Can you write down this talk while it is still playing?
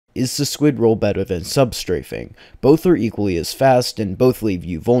Is the Squid Roll better than Sub Strafing? Both are equally as fast, and both leave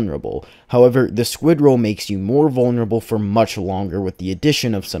you vulnerable. However, the Squid Roll makes you more vulnerable for much longer with the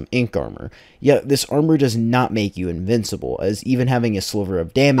addition of some ink armor. Yet, this armor does not make you invincible, as even having a sliver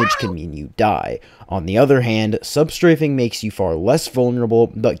of damage can mean you die. On the other hand, Sub Strafing makes you far less vulnerable,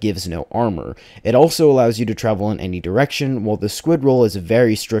 but gives no armor. It also allows you to travel in any direction, while the Squid Roll is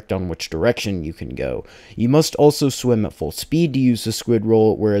very strict on which direction you can go. You must also swim at full speed to use the Squid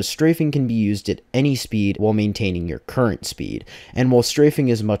Roll, whereas strafing can be used at any speed while maintaining your current speed. And while strafing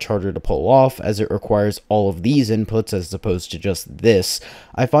is much harder to pull off, as it requires all of these inputs as opposed to just this,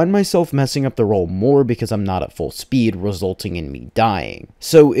 I find myself messing up the roll more because I'm not at full speed, resulting in me dying.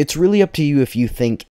 So it's really up to you if you think